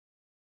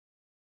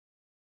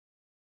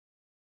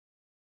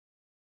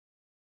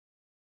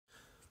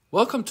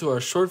Welcome to our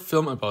short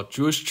film about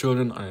Jewish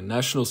children under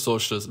National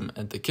Socialism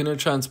and the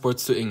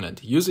Kindertransports to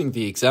England, using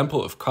the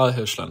example of Karl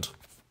Hirschland.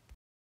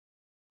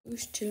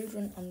 Jewish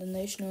children under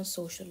National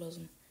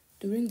Socialism.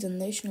 During the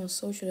National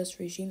Socialist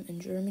regime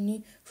in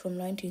Germany from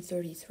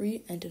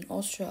 1933 and in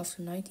Austria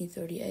after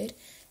 1938,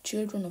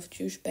 children of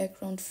Jewish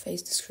background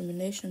faced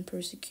discrimination and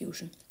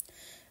persecution.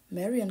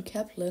 Marian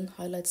Kaplan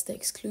highlights the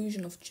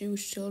exclusion of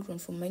Jewish children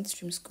from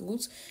mainstream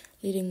schools,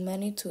 leading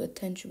many to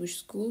attend Jewish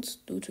schools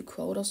due to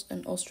quotas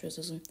and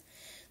ostracism.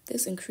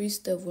 This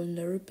increased their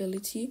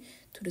vulnerability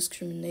to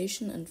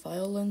discrimination and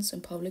violence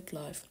in public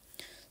life.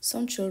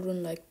 Some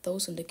children, like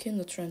those in the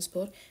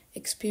Kindertransport,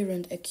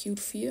 experienced acute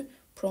fear,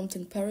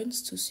 prompting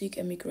parents to seek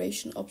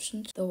emigration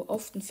options, though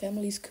often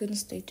families couldn't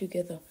stay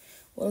together.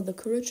 While the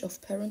courage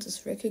of parents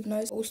is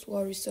recognized,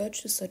 post-war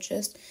researchers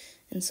suggest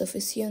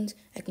insufficient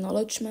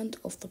acknowledgement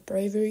of the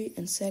bravery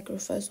and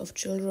sacrifice of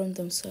children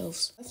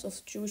themselves. The lives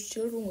of Jewish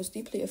children was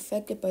deeply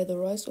affected by the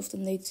rise of the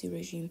Nazi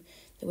regime.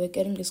 They were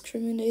getting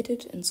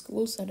discriminated in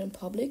schools and in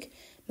public.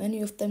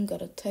 Many of them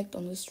got attacked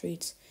on the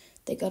streets.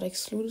 They got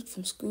excluded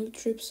from school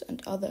trips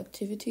and other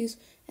activities,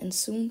 and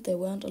soon they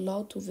weren't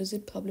allowed to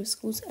visit public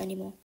schools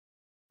anymore.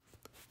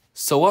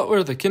 So what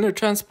were the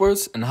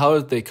Kindertransports and how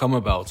did they come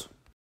about?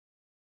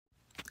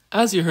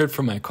 As you heard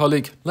from my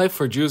colleague, life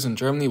for Jews in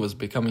Germany was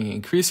becoming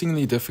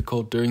increasingly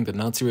difficult during the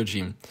Nazi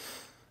regime.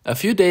 A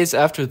few days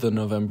after the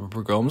November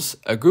pogroms,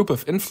 a group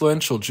of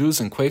influential Jews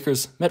and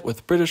Quakers met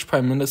with British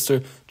Prime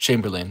Minister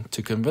Chamberlain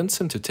to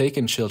convince him to take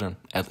in children,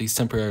 at least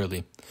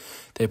temporarily.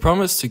 They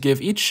promised to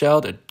give each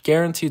child a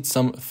guaranteed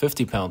sum of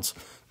 £50,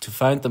 to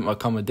find them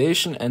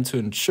accommodation and to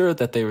ensure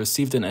that they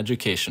received an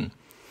education.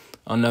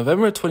 On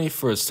November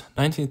 21st,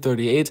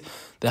 1938,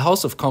 the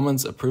House of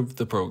Commons approved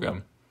the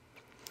program.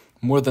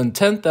 More than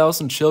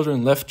 10,000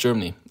 children left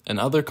Germany and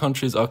other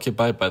countries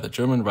occupied by the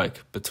German Reich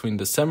between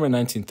December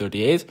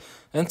 1938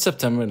 and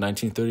September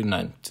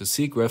 1939 to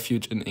seek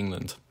refuge in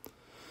England.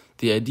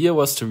 The idea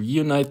was to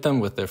reunite them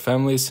with their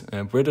families in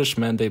a British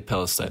Mandate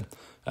Palestine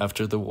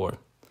after the war.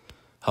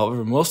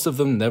 However, most of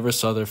them never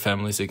saw their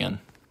families again.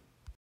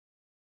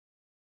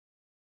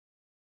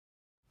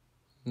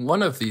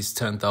 One of these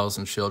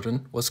 10,000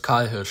 children was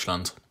Karl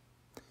Hirschland.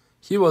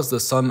 He was the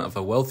son of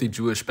a wealthy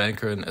Jewish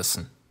banker in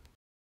Essen.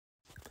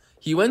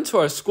 He went to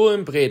our school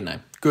in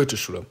Bredeney,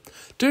 Goetheschule.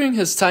 During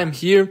his time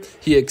here,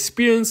 he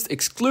experienced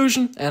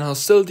exclusion and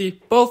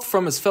hostility both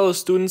from his fellow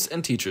students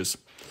and teachers.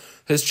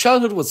 His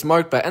childhood was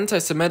marked by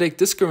anti-Semitic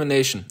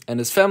discrimination, and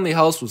his family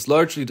house was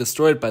largely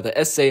destroyed by the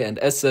SA and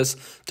SS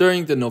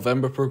during the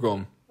November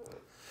pogrom.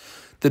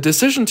 The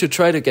decision to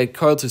try to get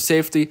Karl to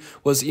safety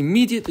was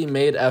immediately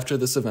made after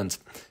this event.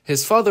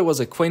 His father was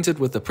acquainted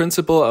with the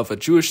principal of a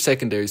Jewish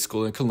secondary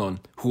school in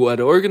Cologne, who had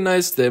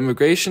organized the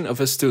immigration of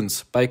his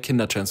students by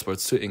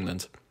Kindertransports to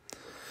England.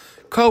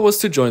 Karl was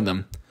to join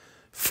them.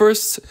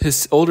 First,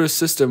 his older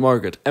sister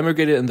Margaret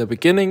emigrated in the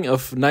beginning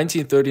of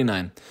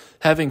 1939,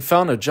 having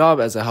found a job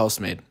as a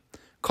housemaid.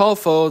 Karl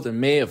followed in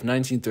May of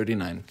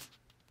 1939.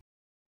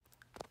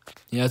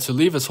 He had to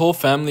leave his whole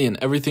family and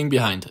everything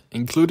behind,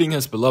 including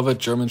his beloved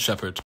German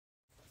Shepherd.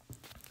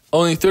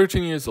 Only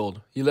 13 years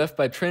old, he left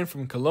by train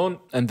from Cologne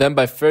and then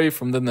by ferry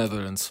from the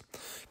Netherlands,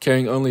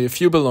 carrying only a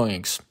few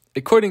belongings.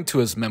 According to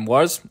his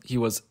memoirs, he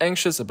was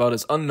anxious about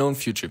his unknown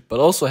future, but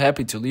also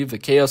happy to leave the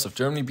chaos of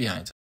Germany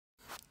behind.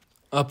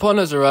 Upon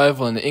his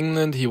arrival in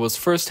England, he was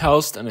first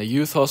housed in a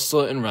youth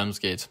hostel in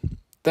Ramsgate.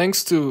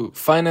 Thanks to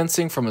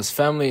financing from his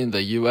family in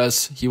the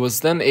US, he was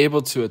then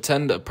able to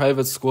attend a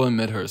private school in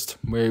Midhurst,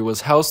 where he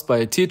was housed by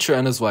a teacher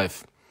and his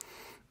wife.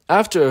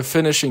 After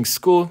finishing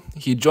school,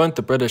 he joined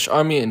the British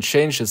Army and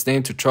changed his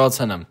name to Charles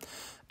Hannam.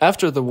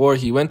 After the war,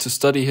 he went to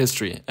study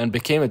history and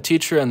became a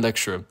teacher and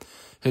lecturer.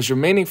 His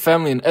remaining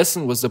family in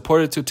Essen was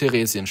deported to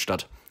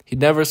Theresienstadt. He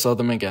never saw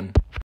them again.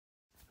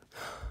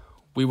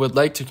 We would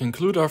like to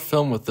conclude our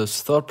film with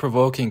this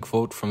thought-provoking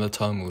quote from the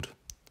Talmud.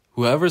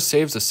 Whoever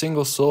saves a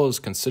single soul is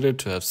considered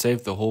to have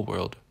saved the whole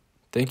world.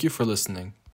 Thank you for listening.